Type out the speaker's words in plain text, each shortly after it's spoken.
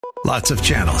Lots of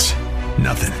channels,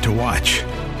 nothing to watch,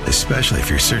 especially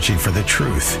if you're searching for the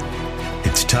truth.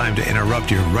 It's time to interrupt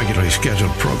your regularly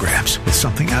scheduled programs with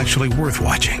something actually worth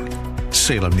watching.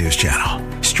 Salem News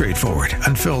Channel. Straightforward,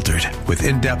 unfiltered, with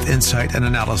in-depth insight and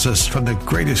analysis from the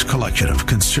greatest collection of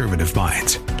conservative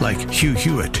minds like Hugh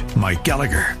Hewitt, Mike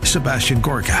Gallagher, Sebastian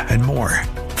Gorka, and more.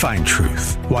 Find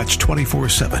truth. Watch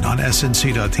 24/7 on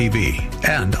snc.tv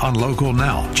and on Local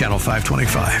Now, Channel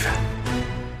 525.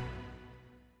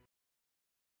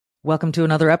 Welcome to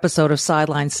another episode of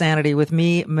Sideline Sanity with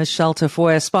me, Michelle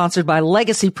Tafoya, sponsored by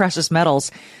Legacy Precious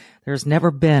Metals. There's never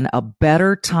been a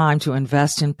better time to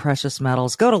invest in precious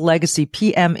metals. Go to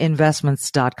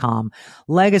legacypminvestments.com.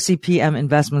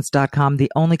 Legacypminvestments.com,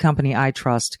 the only company I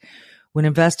trust when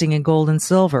investing in gold and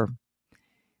silver.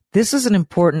 This is an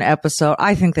important episode.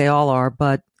 I think they all are,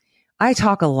 but I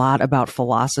talk a lot about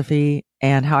philosophy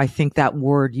and how I think that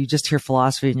word, you just hear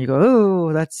philosophy and you go,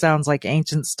 oh, that sounds like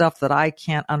ancient stuff that I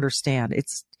can't understand.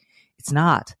 It's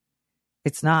not.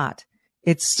 It's not.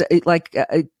 It's like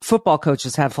football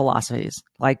coaches have philosophies,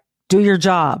 like do your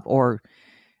job or,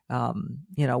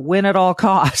 win at all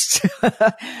costs.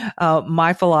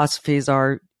 My philosophies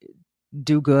are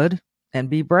do good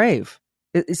and be brave.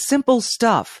 It's simple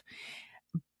stuff.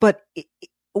 But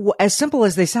as simple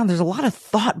as they sound, there's a lot of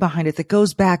thought behind it that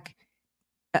goes back,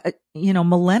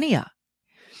 millennia.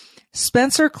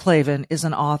 Spencer Klavan is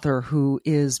an author who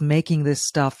is making this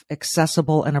stuff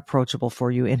accessible and approachable for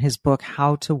you in his book,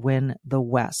 How to Win the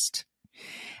West.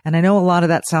 And I know a lot of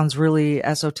that sounds really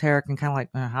esoteric and kind of like,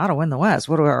 how to win the West?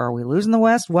 Are we losing the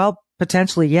West? Well,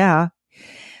 potentially, yeah.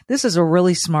 This is a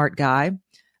really smart guy.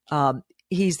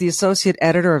 He's the associate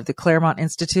editor of the Claremont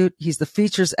Institute. He's the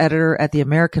features editor at the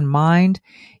American Mind.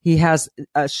 He has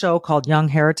a show called Young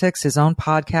Heretics, his own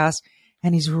podcast.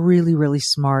 And he's really, really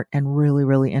smart and really,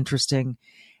 really interesting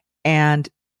and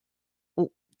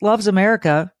loves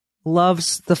America,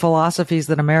 loves the philosophies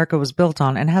that America was built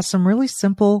on, and has some really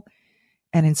simple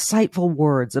and insightful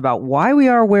words about why we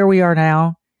are where we are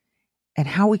now and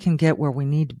how we can get where we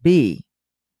need to be.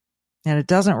 And it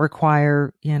doesn't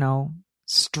require,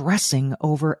 stressing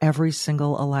over every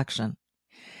single election.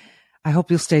 I hope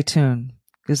you'll stay tuned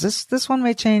because this one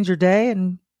may change your day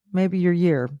and maybe your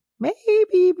year.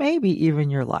 Maybe even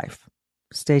your life.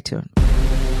 Stay tuned.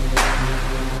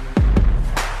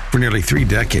 For nearly 3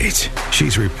 decades,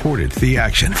 she's reported the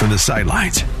action from the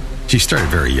sidelines. She started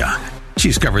very young.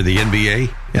 She's covered the NBA,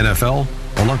 NFL,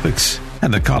 Olympics,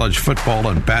 and the college football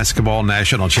and basketball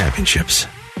national championships.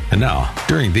 And now,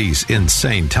 during these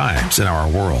insane times in our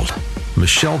world,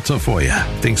 Michelle Tafoya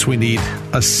thinks we need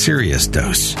a serious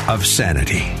dose of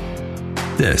sanity.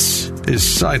 This is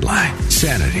Sideline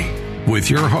Sanity.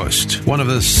 With your host, one of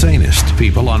the sanest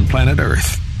people on planet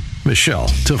Earth, Michelle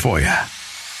Tafoya.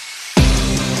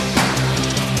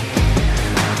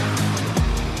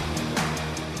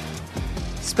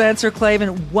 Spencer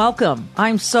Klavan, welcome.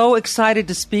 I'm so excited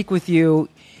to speak with you.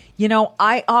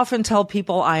 I often tell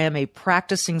people I am a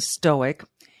practicing Stoic,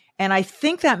 and I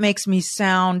think that makes me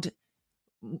sound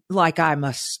like I'm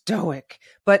a Stoic.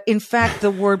 But in fact, the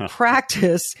word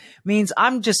practice means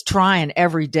I'm just trying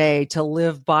every day to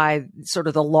live by sort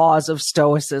of the laws of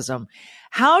Stoicism.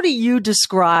 How do you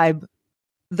describe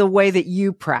the way that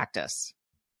you practice?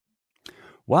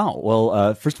 Wow.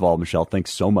 Well, first of all, Michelle,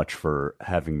 thanks so much for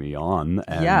having me on.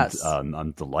 And, yes.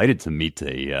 I'm delighted to meet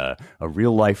a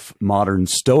real life modern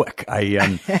Stoic.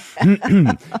 I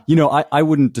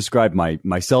wouldn't describe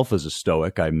myself as a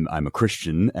Stoic. I'm a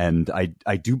Christian, and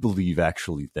I do believe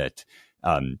actually that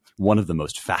one of the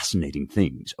most fascinating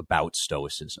things about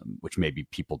Stoicism, which maybe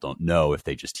people don't know if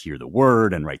they just hear the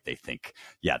word and they think,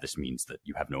 yeah, this means that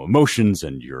you have no emotions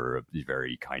and you're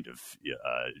very kind of,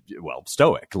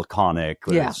 Stoic, laconic.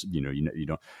 Yeah.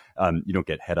 You don't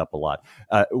get head up a lot.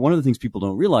 One of the things people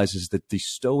don't realize is that the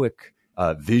Stoic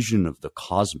vision of the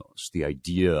cosmos, the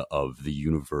idea of the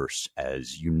universe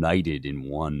as united in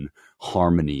one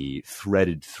harmony,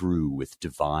 threaded through with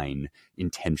divine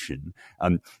intention.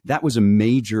 That was a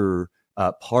major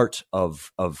part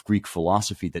of Greek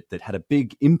philosophy that had a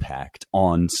big impact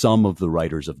on some of the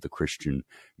writers of the Christian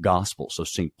gospel. So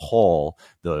St. Paul,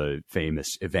 the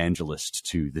famous evangelist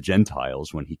to the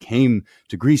Gentiles, when he came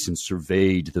to Greece and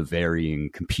surveyed the varying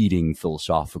competing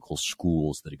philosophical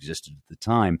schools that existed at the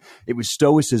time, it was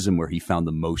Stoicism where he found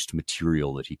the most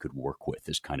material that he could work with,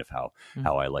 is kind of how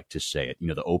I like to say it.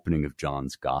 The opening of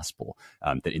John's gospel,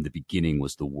 that in the beginning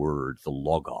was the word, the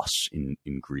logos in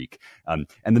Greek. And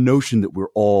the notion that we're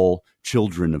all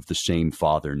children of the same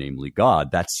Father, namely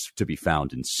God, that's to be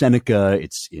found in Seneca.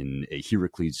 It's in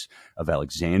Heracles Socrates of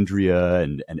Alexandria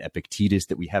and Epictetus,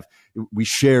 that we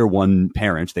share one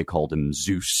parent. They called him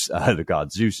Zeus, the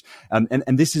god Zeus.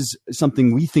 And this is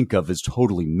something we think of as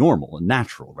totally normal and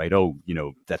natural, right? Oh,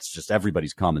 that's just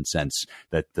everybody's common sense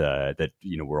that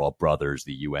we're all brothers.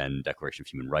 The UN Declaration of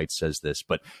Human Rights says this.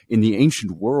 But in the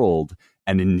ancient world,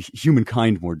 and in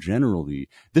humankind more generally,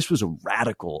 this was a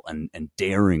radical and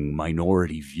daring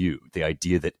minority view, the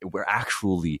idea that we're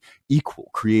actually equal,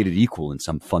 created equal in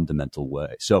some fundamental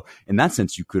way. So in that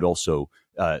sense, you could also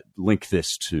link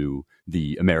this to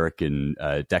the American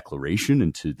Declaration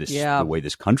and to this the way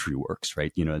this country works,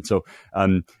 right? And so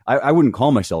I wouldn't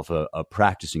call myself a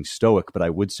practicing Stoic, but I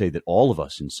would say that all of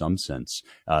us, in some sense,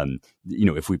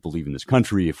 if we believe in this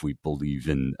country, if we believe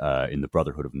in the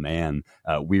brotherhood of man,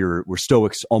 we're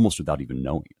Stoics almost without even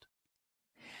knowing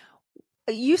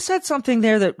it. You said something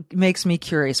there that makes me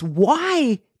curious.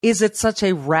 Why is it such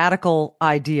a radical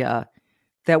idea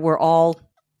that we're all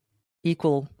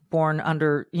equal, born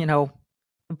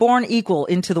equal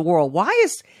into the world? Why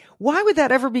would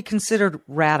that ever be considered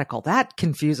radical? That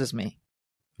confuses me.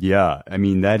 Yeah, I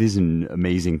mean, that is an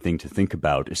amazing thing to think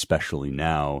about, especially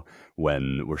now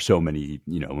when we're so many,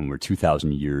 when we're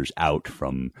 2,000 years out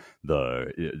from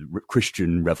the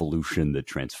Christian revolution that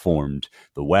transformed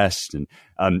the West. And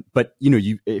but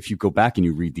if you go back and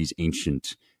you read these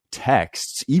ancient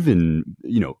texts, even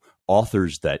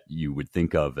authors that you would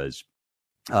think of as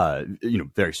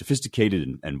very sophisticated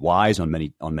and wise on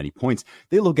many points,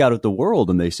 they look out at the world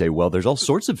and they say, well, there's all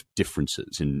sorts of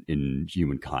differences in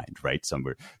humankind, right? Some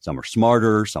are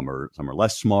smarter, some are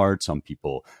less smart. Some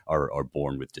people are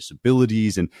born with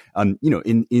disabilities, and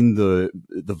in the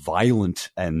violent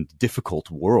and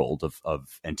difficult world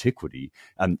of antiquity,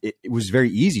 it was very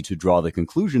easy to draw the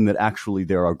conclusion that actually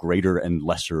there are greater and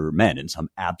lesser men in some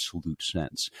absolute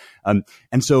sense, and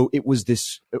so it was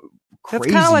this. Crazy.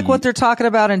 That's kind of like what they're talking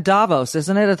about in Davos,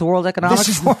 isn't it? At the World Economic Forum.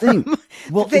 This is the thing.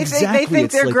 Well, they think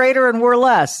they're greater and we're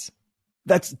less.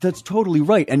 That's totally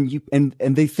right. And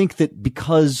they think that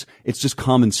because it's just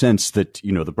common sense that,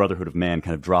 the brotherhood of man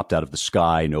kind of dropped out of the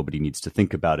sky, nobody needs to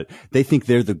think about it. They think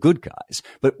they're the good guys.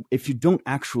 But if you don't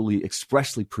actually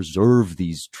expressly preserve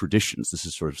these traditions, this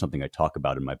is sort of something I talk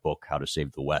about in my book, How to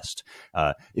Save the West.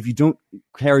 If you don't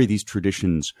carry these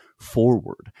traditions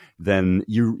forward, then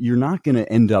you're not going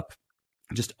to end up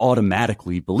just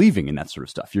automatically believing in that sort of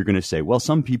stuff. You're going to say, well,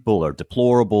 some people are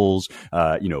deplorables,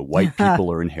 white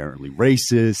people are inherently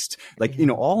racist.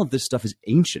 All of this stuff is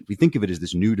ancient. We think of it as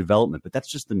this new development, but that's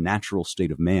just the natural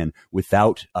state of man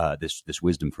without this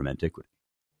wisdom from antiquity.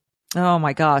 Oh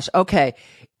my gosh. Okay.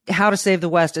 How to Save the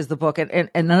West is the book. And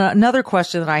another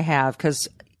question that I have, because,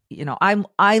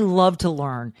 I love to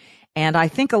learn. And I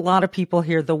think a lot of people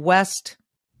hear the West,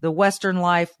 the Western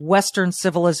life, Western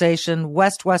civilization,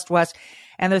 West.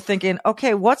 And they're thinking,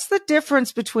 okay, what's the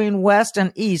difference between West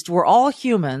and East? We're all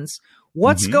humans.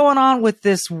 What's going on with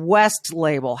this West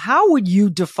label? How would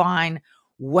you define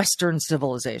Western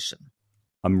civilization?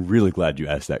 I'm really glad you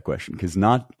asked that question, because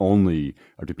not only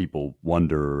do people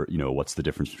wonder, what's the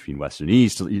difference between West and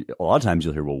East? A lot of times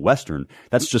you'll hear, well, Western,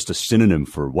 that's just a synonym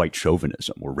for white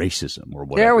chauvinism or racism or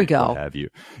whatever. There we go. What have you.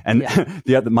 And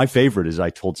my favorite is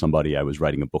I told somebody I was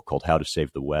writing a book called How to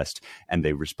Save the West, and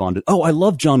they responded, oh, I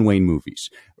love John Wayne movies.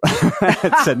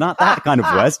 It said, not that kind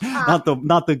of West, not the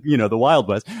the Wild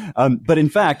West. But in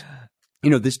fact,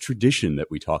 this tradition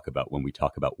that we talk about when we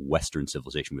talk about Western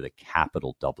civilization with a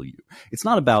capital W, it's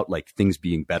not about things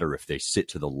being better if they sit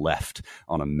to the left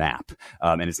on a map.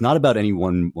 And it's not about any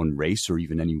one race or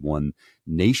even any one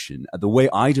nation. The way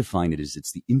I define it is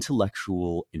it's the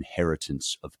intellectual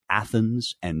inheritance of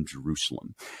Athens and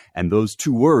Jerusalem. And those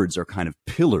two words are kind of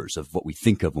pillars of what we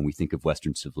think of when we think of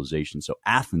Western civilization. So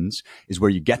Athens is where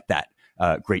you get that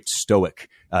great Stoic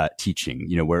teaching,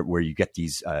 where you get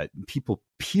these people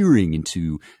peering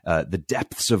into the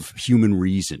depths of human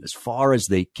reason as far as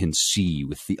they can see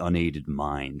with the unaided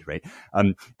mind, right?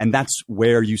 And that's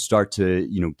where you start to,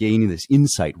 gain this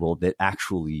insight. Well, that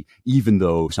actually, even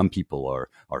though some people are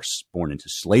born into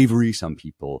slavery, some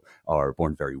people are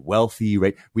born very wealthy,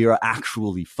 right? We are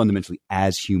actually fundamentally,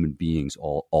 as human beings,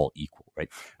 all equal, right?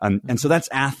 And so that's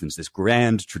Athens, this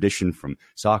grand tradition from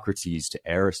Socrates to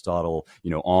Aristotle,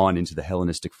 on into the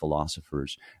Hellenistic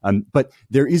philosophers. But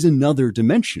there is another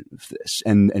dimension of this,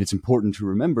 and it's important to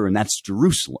remember, and that's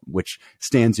Jerusalem, which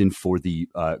stands in for the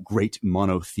great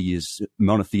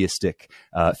monotheistic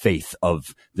faith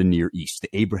of the Near East, the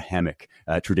Abrahamic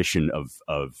tradition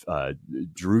of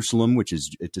Jerusalem, which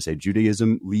is to say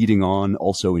Judaism, leading on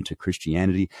also into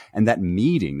Christianity, and that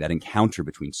meeting, that encounter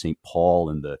between St. Paul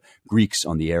and the Greek streaks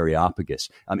on the Areopagus.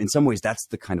 In some ways, that's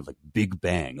the kind of like big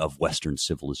bang of Western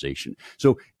civilization.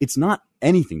 So it's not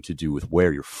anything to do with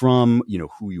where you're from,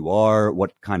 who you are,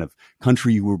 what kind of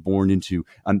country you were born into.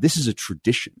 This is a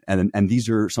tradition, and these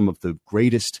are some of the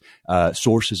greatest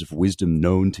sources of wisdom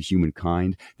known to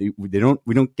humankind. We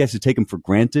don't get to take them for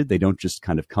granted. They don't just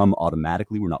kind of come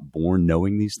automatically. We're not born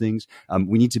knowing these things.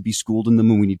 We need to be schooled in them,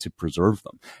 and we need to preserve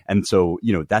them. And so,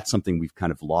 that's something we've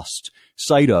kind of lost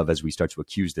sight of as we start to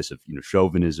accuse this of,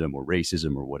 chauvinism or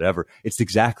racism or whatever. It's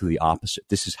exactly the opposite.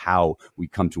 This is how we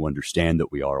come to understand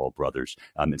that we are all brothers.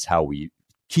 It's how we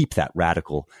keep that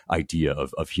radical idea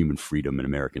of human freedom and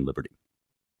American liberty.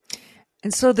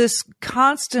 And so this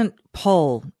constant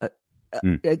pull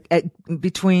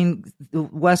between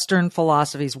Western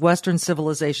philosophies, Western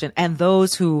civilization, and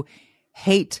those who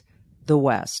hate the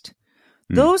West,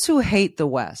 those who hate the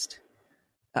West,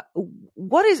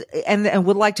 what is, and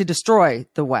would like to destroy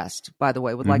the West, by the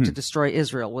way, would like to destroy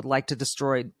Israel, would like to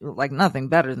destroy, like nothing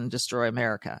better than destroy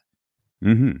America.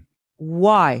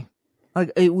 Why?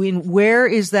 Like, where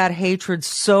is that hatred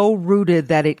so rooted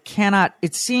that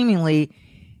it seemingly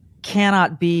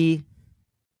cannot be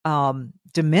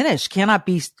diminished, cannot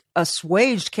be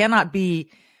assuaged, cannot be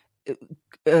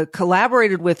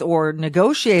collaborated with or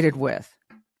negotiated with?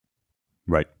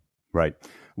 Right.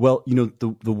 Well,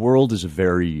 the world is a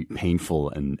very painful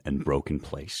and broken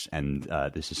place. And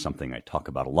this is something I talk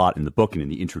about a lot in the book. And in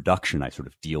the introduction, I sort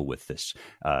of deal with this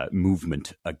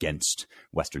movement against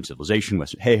Western civilization.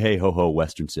 Hey, hey, ho, ho,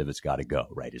 Western civ, it's got to go,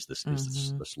 right? Is the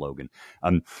slogan.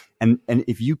 And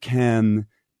if you can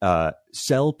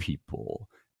sell people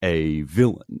a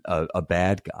villain, a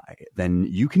bad guy, then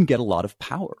you can get a lot of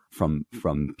power from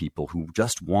people who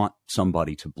just want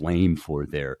somebody to blame for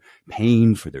their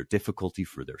pain, for their difficulty,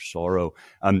 for their sorrow.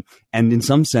 And in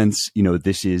some sense,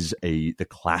 this is the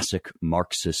classic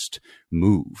Marxist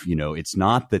move. It's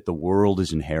not that the world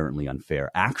is inherently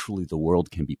unfair. Actually, the world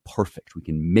can be perfect. We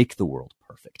can make the world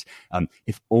perfect.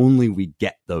 If only we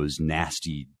get those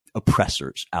nasty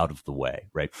oppressors out of the way,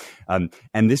 right?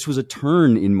 And this was a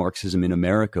turn in Marxism in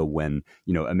America when,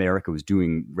 America was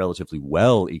doing relatively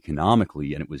well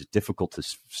economically, and it was difficult to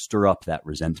stir up that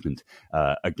resentment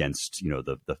against,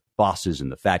 the bosses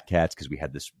and the fat cats, because we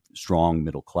had this strong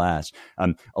middle class.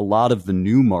 A lot of the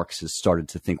new Marxists started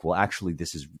to think, well, actually,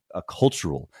 this is a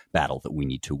cultural battle that we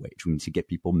need to wage. We need to get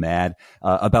people mad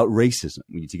about racism.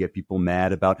 We need to get people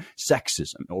mad about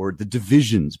sexism or the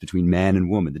divisions between man and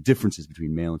woman, the differences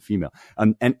between male and female.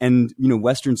 And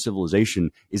Western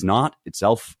civilization is not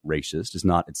itself racist, is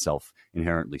not itself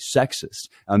inherently sexist,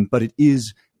 but it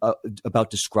is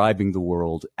about describing the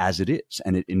world as it is,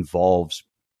 and it involves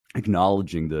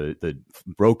acknowledging the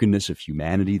brokenness of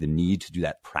humanity, the need to do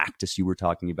that practice you were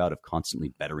talking about of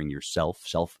constantly bettering yourself,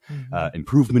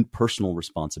 improvement, personal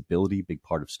responsibility, big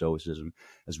part of Stoicism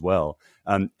as well.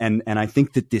 And I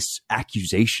think that this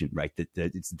accusation, right, that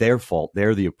it's their fault,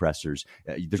 they're the oppressors,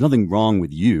 there's nothing wrong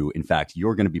with you. In fact,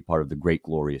 you're going to be part of the great,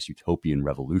 glorious utopian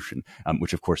revolution,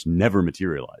 which of course never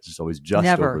materializes. It's always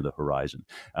just over the horizon.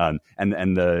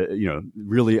 And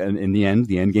really in the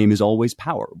end game is always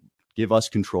power. Give us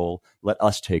control, let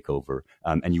us take over,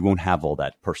 and you won't have all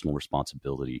that personal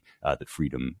responsibility that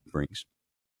freedom brings.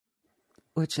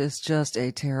 Which is just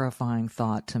a terrifying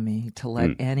thought to me, to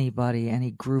let anybody,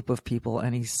 any group of people,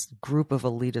 any group of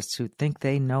elitists who think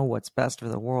they know what's best for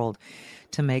the world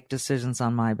to make decisions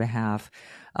on my behalf.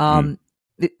 I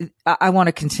want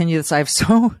to continue this. I have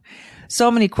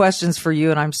so many questions for you,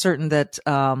 and I'm certain that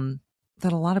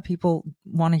that a lot of people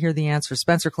want to hear the answer.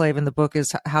 Spencer Klavan, the book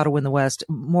is How to Win the West.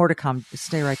 More to come.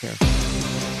 Stay right there.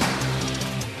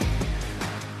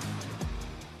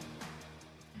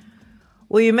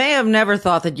 Well, you may have never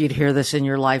thought that you'd hear this in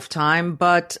your lifetime,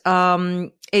 but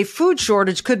a food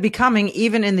shortage could be coming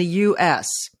even in the U.S.,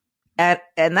 and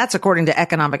that's according to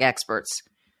economic experts.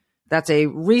 That's a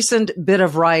recent bit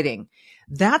of writing.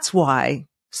 That's why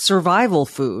survival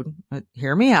food,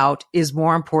 hear me out, is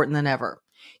more important than ever.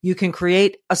 You can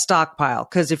create a stockpile,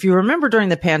 because if you remember during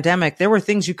the pandemic, there were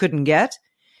things you couldn't get.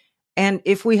 And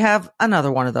if we have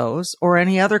another one of those or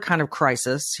any other kind of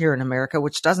crisis here in America,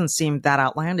 which doesn't seem that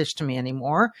outlandish to me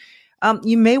anymore,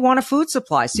 you may want a food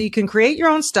supply. So you can create your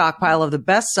own stockpile of the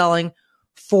best-selling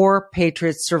 4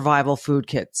 Patriot survival food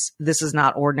kits. This is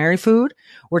not ordinary food.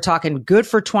 We're talking good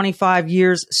for 25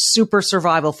 years, super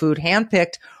survival food,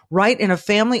 handpicked right in a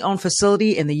family-owned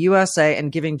facility in the USA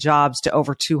and giving jobs to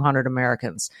over 200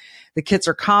 Americans. The kits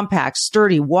are compact,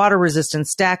 sturdy, water-resistant,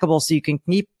 stackable, so you can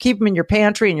keep them in your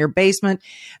pantry, in your basement.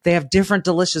 They have different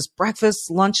delicious breakfasts,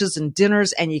 lunches, and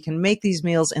dinners, and you can make these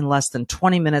meals in less than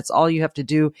 20 minutes. All you have to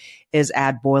do is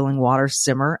add boiling water,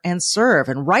 simmer, and serve.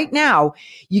 And right now,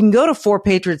 you can go to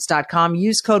 4patriots.com,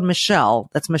 use code Michelle,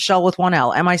 that's Michelle with one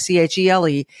L, Michele,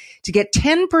 to get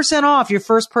 10% off your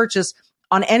first purchase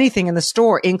on anything in the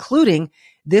store, including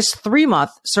this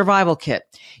 3-month survival kit.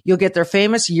 You'll get their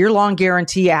famous year-long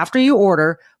guarantee after you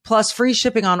order, plus free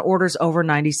shipping on orders over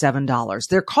 $97.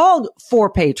 They're called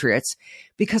 4 Patriots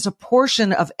because a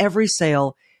portion of every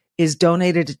sale is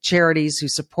donated to charities who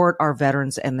support our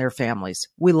veterans and their families.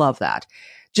 We love that.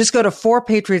 Just go to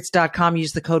 4patriots.com,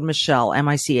 use the code Michelle,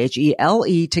 Michele,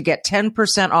 to get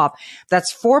 10% off.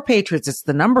 That's 4 Patriots. It's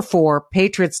the number 4,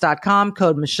 patriots.com,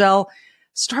 code Michelle.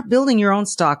 Start building your own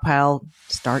stockpile.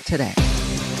 Start today.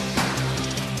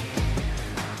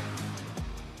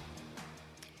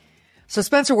 So,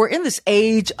 Spencer, we're in this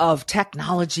age of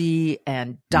technology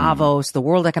and Davos, the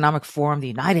World Economic Forum, the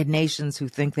United Nations, who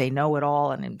think they know it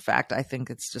all. And in fact, I think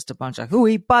it's just a bunch of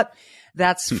hooey, but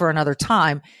that's for another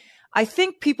time. I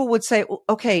think people would say,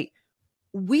 okay,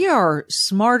 we are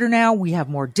smarter now. We have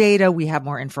more data. We have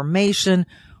more information.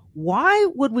 Why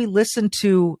would we listen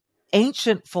to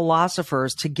ancient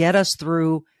philosophers to get us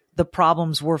through the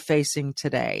problems we're facing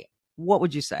today? What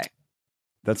would you say?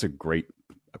 That's a great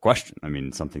question. I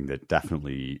mean, something that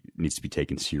definitely needs to be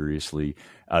taken seriously.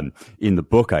 In the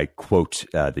book, I quote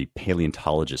the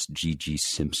paleontologist G.G.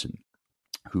 Simpson,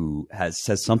 who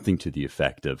says something to the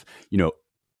effect of,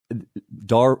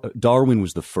 Darwin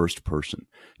was the first person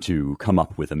to come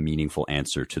up with a meaningful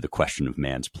answer to the question of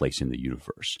man's place in the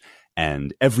universe.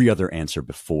 And every other answer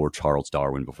before Charles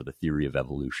Darwin, before the theory of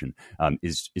evolution,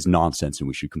 is nonsense, and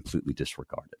we should completely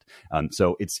disregard it.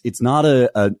 So it's not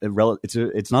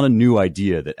it's not a new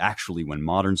idea that actually, when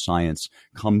modern science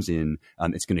comes in,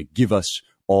 it's going to give us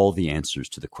all the answers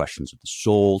to the questions of the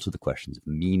soul, to the questions of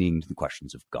meaning, to the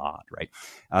questions of God, right?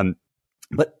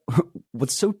 But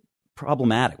what's so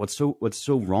problematic, what's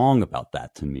so wrong about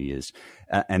that to me is,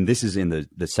 and this is in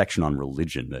the section on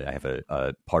religion. I have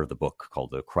a part of the book called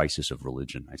The Crisis of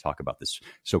Religion. I talk about this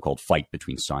so-called fight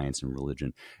between science and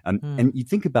religion. And you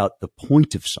think about the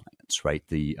point of science, right?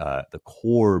 The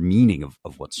core meaning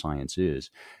of what science is.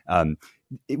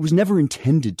 It was never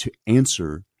intended to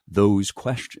answer those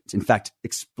questions. In fact,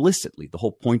 explicitly, the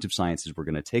whole point of science is we're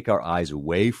going to take our eyes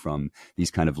away from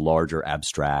these kind of larger,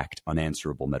 abstract,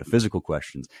 unanswerable metaphysical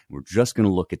questions. And we're just going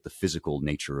to look at the physical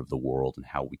nature of the world and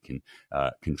how we can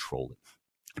control it.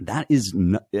 That is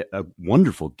a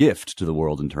wonderful gift to the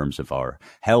world in terms of our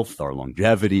health, our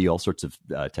longevity, all sorts of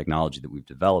technology that we've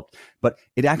developed. But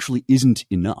it actually isn't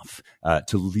enough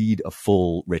to lead a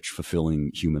full, rich,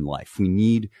 fulfilling human life. We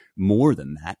need more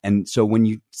than that. And so when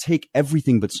you take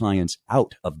everything but science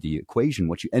out of the equation,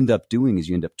 what you end up doing is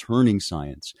you end up turning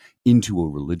science into a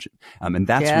religion. And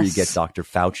that's where you get Dr.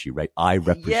 Fauci, right? I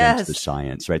represent the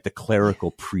science, right? The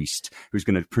clerical priest who's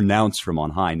going to pronounce from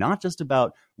on high, not just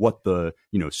about what the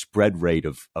spread rate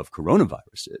of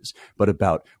coronavirus is, but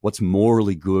about what's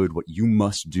morally good, what you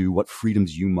must do, what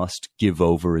freedoms you must give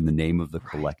over in the name of the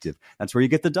collective. That's where you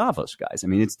get the Davos guys. I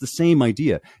mean, it's the same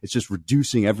idea. It's just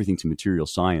reducing everything to material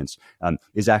science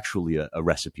is actually a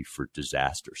recipe for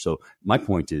disaster. So my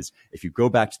point is, if you go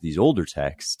back to these older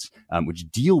texts,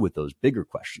 which deal with those bigger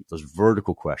questions, those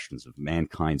vertical questions of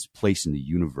mankind's place in the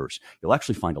universe, you'll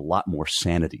actually find a lot more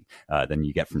sanity than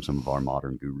you get from some of our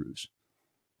modern gurus.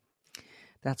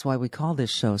 That's why we call this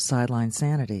show Sideline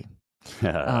Sanity.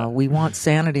 We want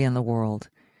sanity in the world.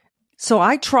 So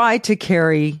I try to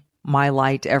carry my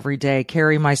light every day,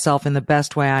 carry myself in the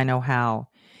best way I know how.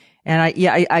 And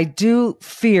I do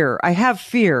fear, I have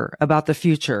fear about the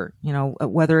future,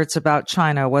 whether it's about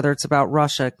China, whether it's about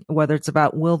Russia, whether it's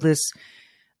about will this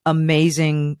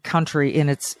amazing country in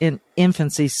its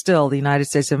infancy still, the United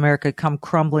States of America, come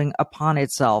crumbling upon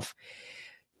itself.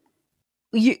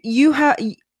 Do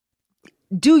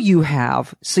you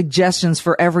have suggestions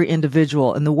for every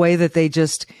individual in the way that they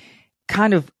just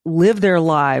kind of live their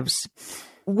lives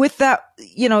with that?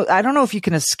 I don't know if you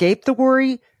can escape the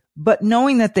worry, but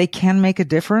knowing that they can make a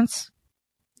difference.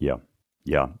 Yeah.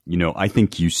 I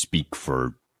think you speak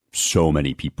for so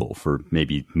many people, for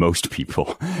maybe most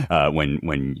people,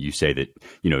 when you say that,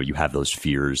 you have those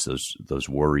fears, those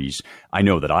worries. I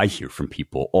know that I hear from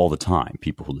people all the time,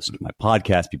 people who listen to my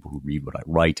podcast, people who read what I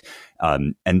write,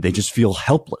 and they just feel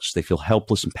helpless. They feel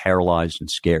helpless and paralyzed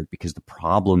and scared because the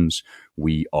problems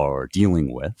we are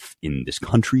dealing with in this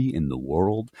country, in the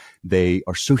world, they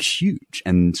are so huge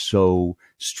and so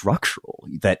structural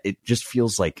that it just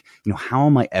feels like, how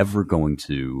am I ever going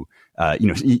to,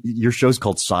 your show's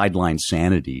called Sideline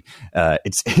Sanity.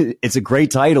 It's a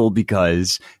great title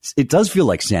because it does feel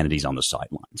like sanity's on the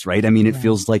sidelines, right? I mean, it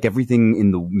feels like everything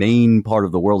in the main part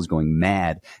of the world is going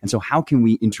mad. And so how can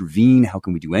we intervene? How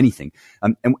can we do anything?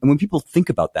 And when people think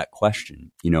about that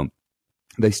question,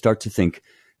 they start to think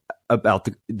about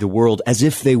the world as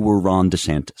if they were Ron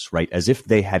DeSantis, right? As if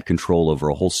they had control over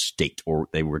a whole state, or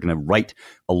they were going to write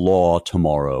a law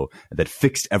tomorrow that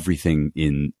fixed everything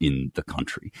in the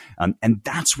country. And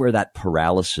that's where that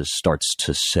paralysis starts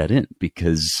to set in,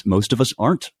 because most of us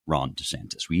aren't Ron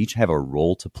DeSantis. We each have a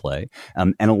role to play.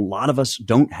 And a lot of us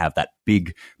don't have that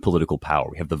big political power.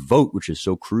 We have the vote, which is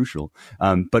so crucial.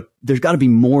 But there's got to be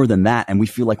more than that. And we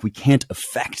feel like we can't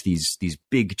affect these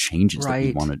big changes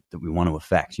that we want to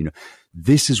affect.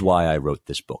 This is why I wrote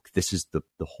this book. This is the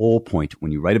whole point.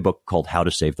 When you write a book called How to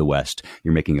Save the West,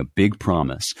 you're making a big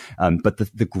promise. But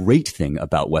the great thing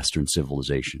about Western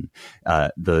civilization,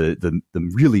 the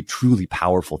really, truly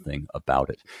powerful thing about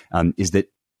it, is that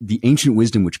the ancient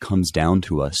wisdom which comes down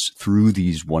to us through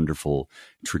these wonderful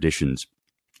traditions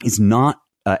is not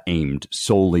aimed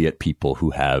solely at people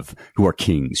who are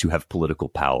kings, who have political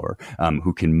power,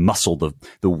 who can muscle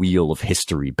the wheel of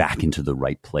history back into the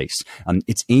right place.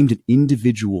 It's aimed at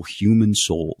individual human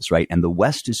souls, right? And the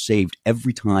West is saved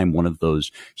every time one of those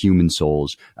human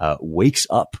souls wakes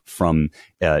up from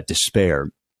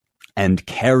despair and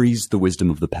carries the wisdom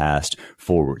of the past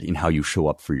forward in how you show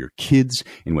up for your kids,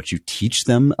 in what you teach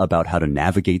them about how to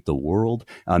navigate the world,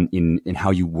 in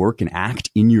how you work and act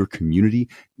in your community.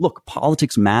 Look,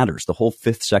 politics matters. The whole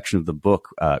 5th section of the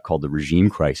book, called The Regime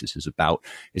Crisis, is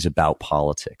about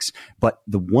politics. But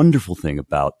the wonderful thing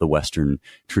about the Western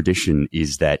tradition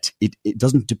is that it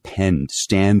doesn't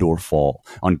stand or fall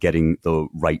on getting the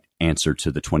right answer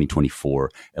to the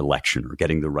 2024 election or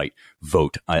getting the right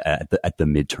vote at the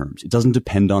midterms. It doesn't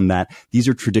depend on that. These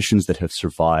are traditions that have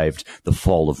survived the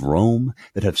fall of Rome,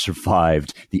 that have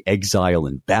survived the exile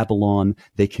in Babylon.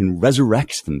 They can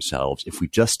resurrect themselves if we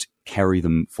just carry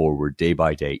them forward day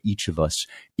by day, each of us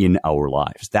in our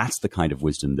lives. That's the kind of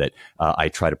wisdom that I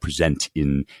try to present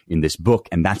in this book.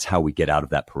 And that's how we get out of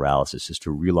that paralysis, is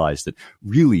to realize that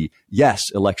really,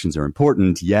 yes, elections are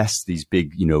important. Yes, these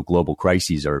big, global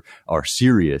crises are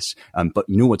serious. But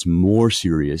what's more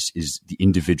serious is the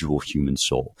individual human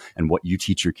soul, and what you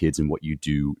teach your kids and what you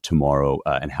do tomorrow,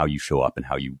 and how you show up and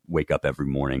how you wake up every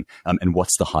morning, and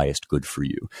what's the highest good for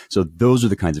you. So those are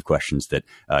the kinds of questions that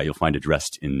you'll find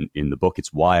addressed in the book.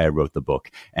 It's why I wrote the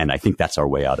book. And I think that's our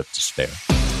way out of despair.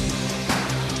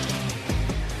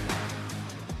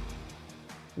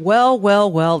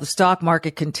 Well, the stock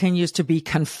market continues to be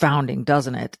confounding,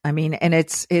 doesn't it? I mean, and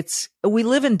it's, we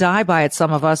live and die by it.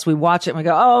 Some of us, we watch it and we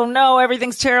go, oh no,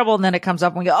 everything's terrible. And then it comes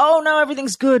up and we go, oh no,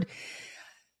 everything's good.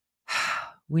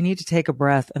 We need to take a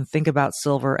breath and think about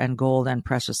silver and gold and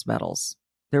precious metals.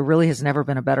 There really has never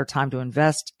been a better time to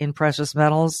invest in precious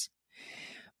metals.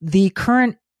 The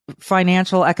current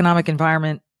financial economic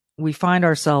environment we find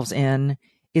ourselves in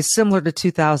is similar to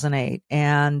 2008.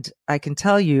 And I can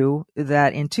tell you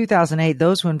that in 2008,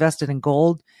 those who invested in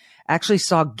gold actually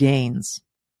saw gains.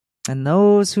 And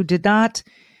those who did not,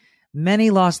 many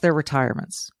lost their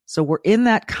retirements. So we're in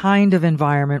that kind of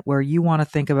environment where you want to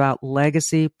think about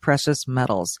legacy precious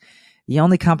metals, the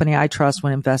only company I trust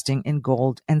when investing in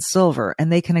gold and silver. And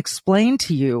they can explain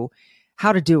to you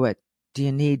how to do it. Do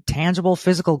you need tangible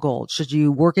physical gold? Should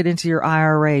you work it into your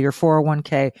IRA, your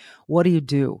 401k? What do you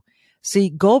do? See,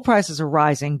 gold prices are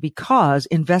rising because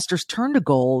investors turn to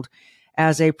gold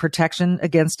as a protection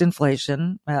against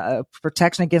inflation, a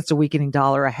protection against a weakening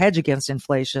dollar, a hedge against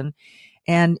inflation.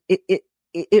 And it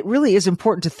really is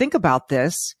important to think about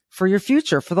this for your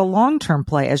future, for the long-term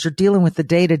play, as you're dealing with the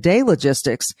day-to-day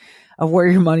logistics of where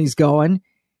your money's going.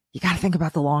 You got to think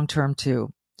about the long-term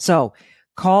too. So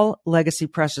call Legacy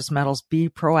Precious Metals. Be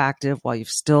proactive while you've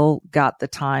still got the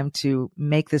time to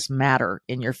make this matter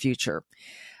in your future.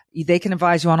 They can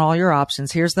advise you on all your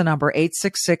options. Here's the number,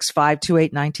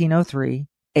 866-528-1903.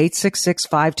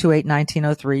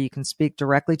 866-528-1903. You can speak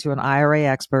directly to an IRA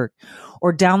expert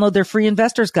or download their free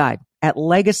investor's guide at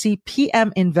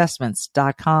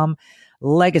legacypminvestments.com.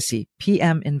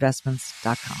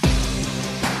 legacypminvestments.com.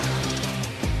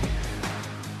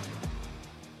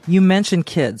 You mentioned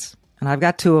kids, and I've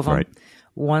got two of them. Right.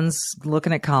 One's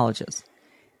looking at colleges.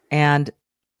 And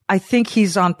I think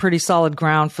he's on pretty solid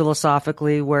ground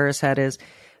philosophically where his head is.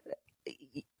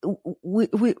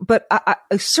 but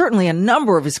certainly a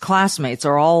number of his classmates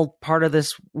are all part of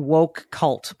this woke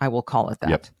cult. I will call it that.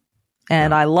 Yep.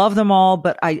 And I love them all,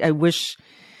 but I wish,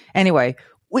 anyway,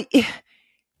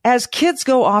 as kids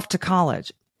go off to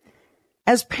college,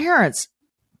 as parents,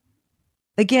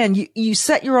 again, you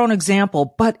set your own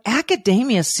example, but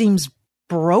academia seems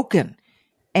broken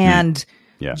and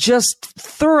just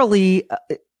thoroughly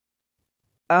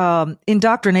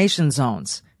indoctrination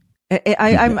zones.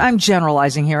 I'm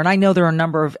generalizing here, and I know there are a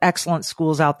number of excellent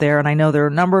schools out there, and I know there are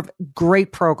a number of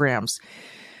great programs,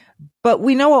 but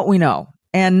we know what we know,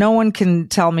 and no one can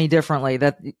tell me differently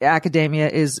that academia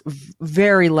is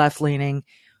very left-leaning.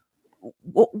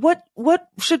 What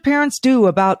should parents do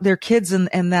about their kids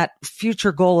and that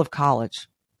future goal of college?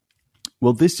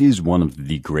 Well, this is one of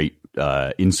the great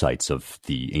insights of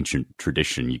the ancient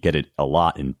tradition. You get it a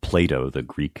lot in Plato, the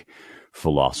Greek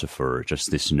philosopher,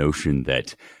 just this notion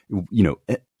that,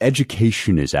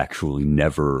 education is actually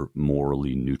never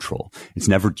morally neutral. It's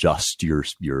never just your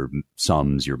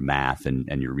sums, your math,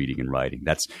 and your reading and writing.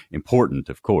 That's important,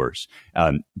 of course.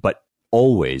 But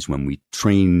always when we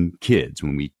train kids,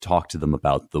 when we talk to them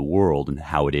about the world and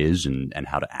how it is and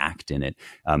how to act in it,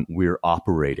 we're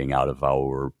operating out of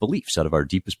our beliefs, out of our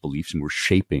deepest beliefs, and we're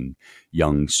shaping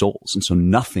young souls. And so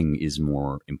nothing is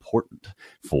more important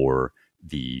for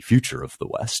the future of the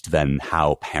West than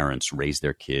how parents raise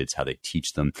their kids, how they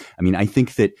teach them. I mean, I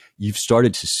think that you've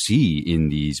started to see in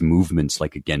these movements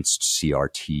like against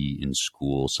CRT in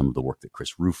school, some of the work that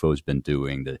Chris Rufo has been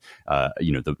doing, the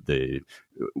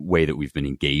way that we've been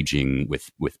engaging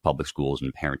with public schools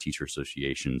and parent-teacher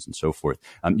associations and so forth.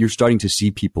 You're starting to see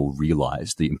people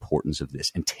realize the importance of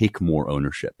this and take more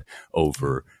ownership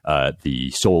over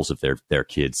the souls of their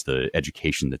kids, the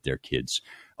education that their kids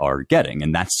are getting.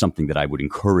 And that's something that I would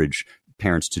encourage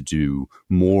parents to do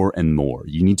more and more.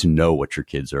 You need to know what your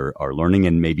kids are learning,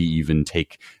 and maybe even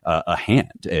take a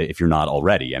hand if you're not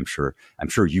already. I'm sure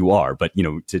you are, but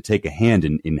to take a hand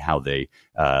in how they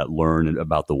learn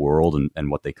about the world and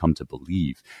what they come to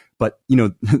believe. But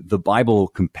the Bible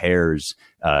compares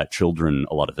children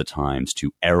a lot of the times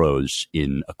to arrows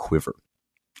in a quiver.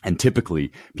 And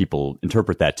typically people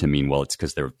interpret that to mean, well, it's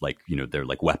because they're like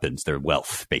weapons, they're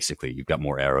wealth, basically. You've got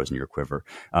more arrows in your quiver.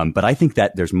 But I think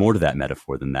that there's more to that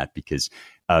metaphor than that, because,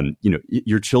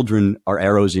 your children are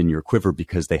arrows in your quiver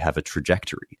because they have a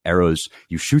trajectory. Arrows,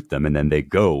 you shoot them and then they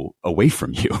go away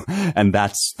from you. And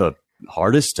that's the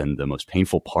hardest and the most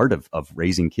painful part of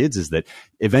raising kids, is that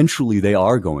eventually they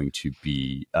are going to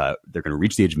be, they're going to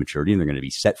reach the age of maturity and they're going to be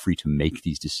set free to make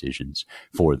these decisions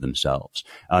for themselves.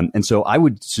 And so I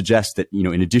would suggest that,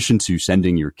 in addition to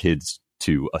sending your kids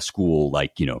to a school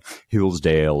like,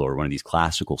 Hillsdale or one of these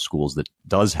classical schools that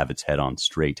does have its head on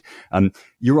straight,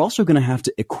 you're also going to have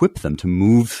to equip them to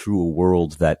move through a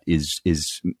world that is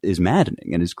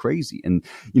maddening and is crazy. And,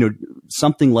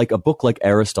 something like a book like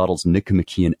Aristotle's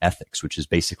Nicomachean Ethics, which is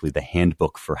basically the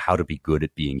handbook for how to be good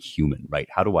at being human, right?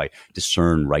 How do I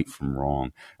discern right from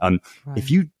wrong? Right.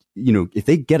 If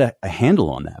they get a handle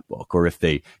on that book, or if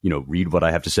they, read what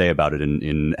I have to say about it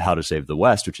in How to Save the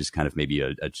West, which is kind of maybe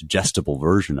a digestible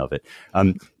version of it,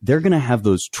 they're going to have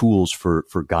those tools for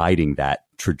guiding that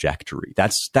trajectory.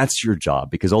 That's your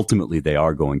job, because ultimately they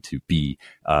are going to be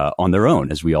on their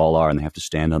own, as we all are, and they have to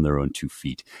stand on their own 2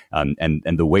 feet. And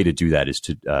the way to do that is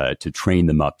to train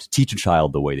them up, to teach a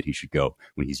child the way that he should go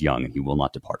when he's young, and he will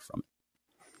not depart from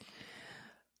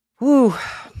it. Ooh.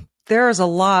 There is a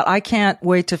lot. I can't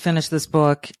wait to finish this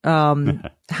book, How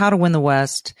to Win the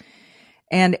West.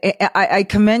 And I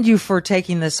commend you for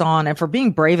taking this on and for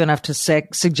being brave enough to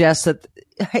suggest that,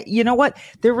 hey, you know what?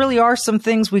 There really are some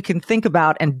things we can think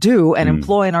about and do and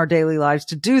employ in our daily lives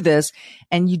to do this.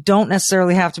 And you don't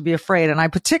necessarily have to be afraid. And I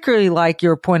particularly like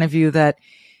your point of view that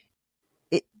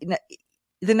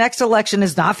the next election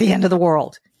is not the end of the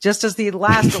world, just as the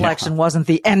last election wasn't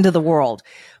the end of the world.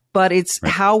 But it's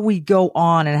how we go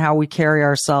on and how we carry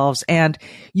ourselves. And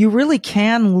you really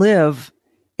can live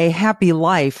a happy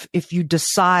life if you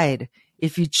decide,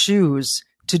 if you choose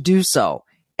to do so,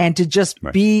 and to just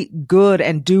be good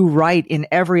and do right in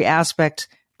every aspect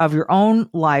of your own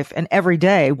life, and every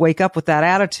day wake up with that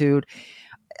attitude.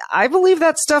 I believe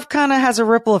that stuff kind of has a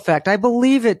ripple effect. I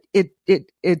believe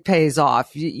it pays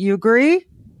off. You agree?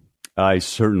 I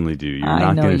certainly do. You're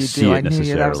not going to see it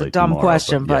necessarily. That was a dumb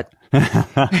question, but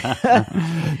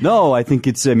no, I think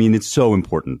it's so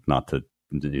important not to,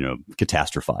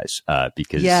 catastrophize,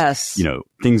 because,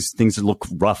 things look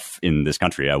rough in this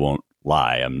country. I won't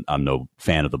lie. I'm no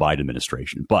fan of the Biden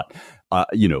administration, but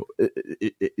you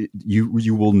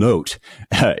will note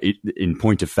in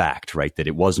point of fact, right, that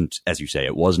it wasn't, as you say,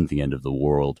 it wasn't the end of the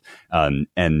world,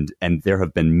 and there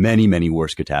have been many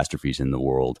worse catastrophes in the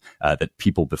world that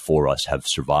people before us have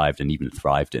survived and even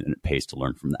thrived in, and it pays to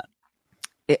learn from that.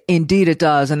 Indeed, it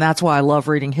does. And that's why I love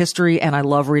reading history, and I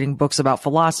love reading books about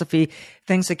philosophy,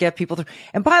 things that get people through.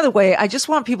 And by the way, I just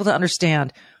want people to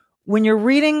understand, when you're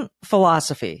reading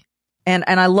philosophy, and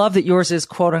I love that yours is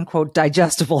quote unquote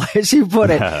digestible, as you put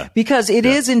it, because it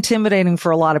is intimidating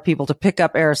for a lot of people to pick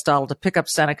up Aristotle, to pick up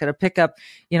Seneca, to pick up,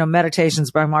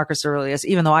 Meditations by Marcus Aurelius,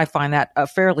 even though I find that a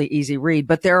fairly easy read.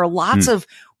 But there are lots of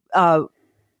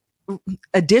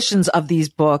editions of these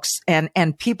books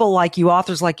and people like you,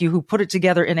 authors like you, who put it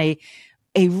together in a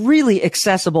really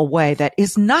accessible way that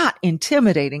is not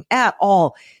intimidating at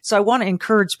all. So I want to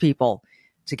encourage people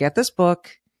to get this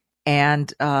book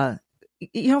and,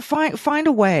 find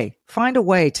a way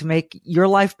to make your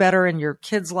life better and your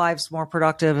kids' lives more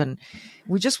productive. And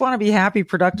we just want to be happy,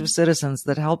 productive citizens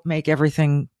that help make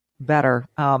everything better.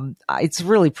 It's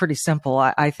really pretty simple,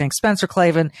 I think. Spencer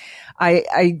Klavan,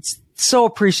 I so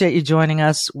appreciate you joining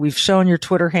us. We've shown your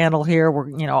Twitter handle here.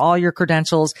 We're, all your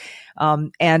credentials,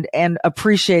 and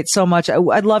appreciate so much.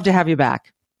 I'd love to have you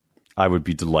back. I would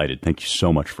be delighted. Thank you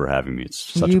so much for having me. It's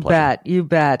such a pleasure. You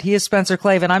bet. He is Spencer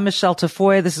Klavan. I'm Michelle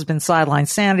Tafoya. This has been Sideline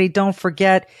Sanity. Don't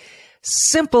forget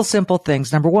simple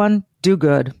things. Number 1, do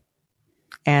good.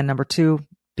 And number 2,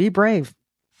 be brave.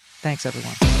 Thanks,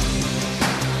 everyone.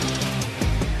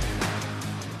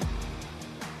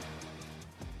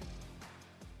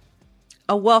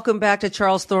 Welcome back to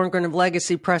Charles Thorngren of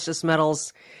Legacy Precious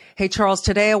Metals. Hey, Charles,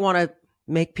 today I want to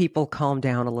make people calm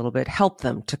down a little bit, help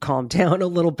them to calm down a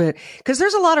little bit, because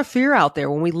there's a lot of fear out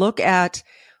there. When we look at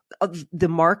the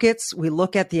markets, we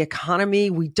look at the economy,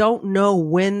 we don't know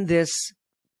when this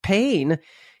pain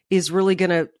is really going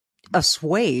to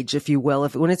assuage, if you will,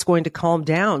 when it's going to calm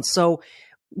down. So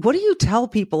what do you tell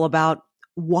people about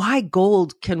why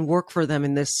gold can work for them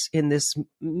in this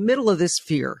middle of this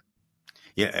fear?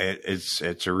 Yeah,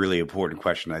 it's a really important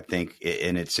question, I think,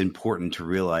 and it's important to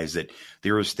realize that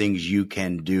there is things you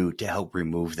can do to help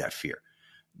remove that fear.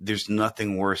 There's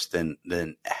nothing worse than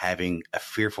having a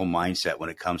fearful mindset when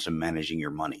it comes to managing your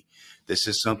money. This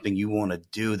is something you want to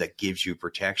do that gives you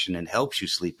protection and helps you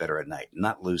sleep better at night,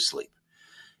 not lose sleep.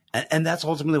 And that's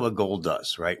ultimately what gold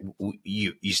does, right?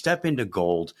 You step into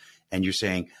gold and you're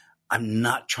saying, I'm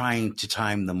not trying to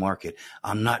time the market.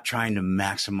 I'm not trying to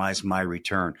maximize my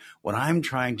return. What I'm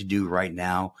trying to do right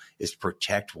now is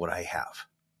protect what I have.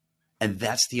 And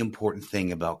that's the important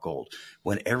thing about gold.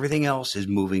 When everything else is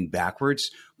moving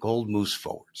backwards, gold moves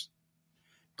forwards.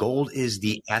 Gold is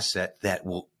the asset that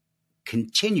will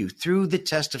continue through the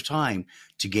test of time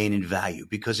to gain in value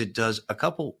because it does a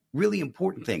couple really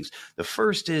important things. The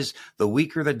first is the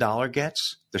weaker the dollar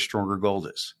gets, the stronger gold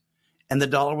is. And the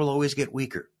dollar will always get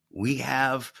weaker. We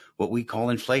have what we call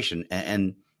inflation,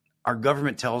 and our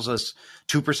government tells us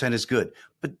 2% is good.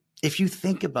 But if you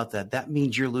think about that, that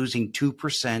means you're losing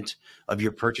 2% of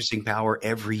your purchasing power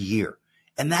every year.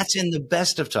 And that's in the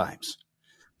best of times.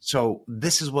 So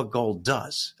this is what gold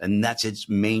does, and that's its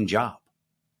main job.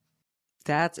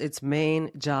 That's its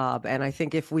main job. And I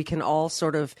think if we can all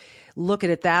sort of look at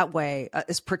it that way,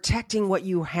 as protecting what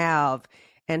you have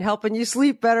and helping you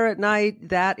sleep better at night,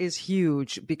 that is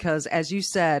huge because, as you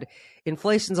said,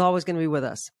 inflation's always going to be with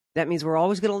us. That means we're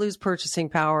always going to lose purchasing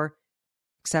power,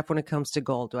 except when it comes to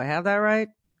gold. Do I have that right?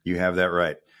 You have that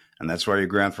right. And that's why your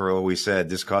grandfather always said,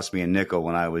 this cost me a nickel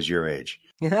when I was your age.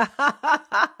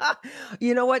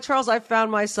 You know what, Charles? I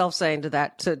found myself saying to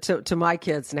that to my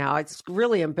kids now. It's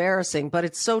really embarrassing, but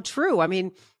it's so true. I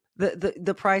mean,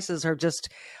 the prices are just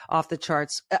off the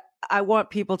charts. I want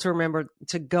people to remember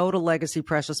to go to Legacy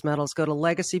Precious Metals, go to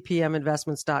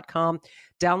legacypminvestments.com,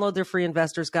 download their free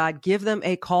investor's guide, give them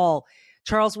a call.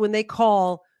 Charles, when they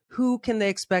call, who can they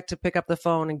expect to pick up the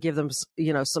phone and give them,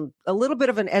 a little bit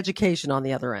of an education on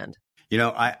the other end?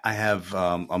 I have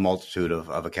a multitude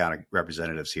of account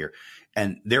representatives here,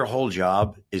 and their whole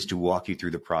job is to walk you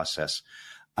through the process.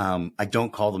 I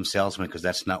don't call them salesmen because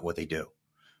that's not what they do.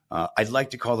 I'd like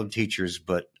to call them teachers,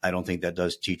 but I don't think that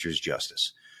does teachers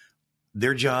justice.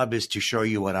 Their job is to show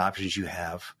you what options you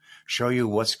have, show you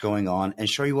what's going on, and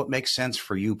show you what makes sense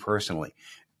for you personally.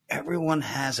 Everyone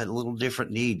has a little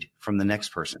different need from the next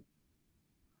person.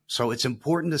 So it's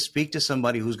important to speak to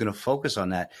somebody who's going to focus on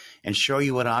that and show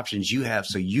you what options you have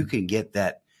so you can get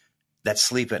that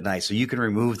sleep at night, so you can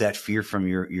remove that fear from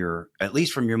your at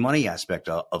least from your money aspect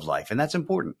of life. And that's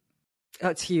important. Oh,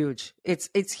 it's huge.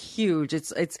 It's huge.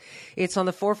 It's on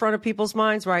the forefront of people's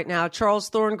minds right now.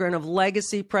 Charles Thorngren of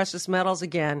Legacy Precious Metals.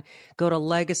 Again, go to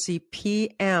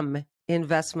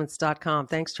legacypminvestments.com.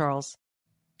 Thanks, Charles.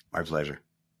 My pleasure.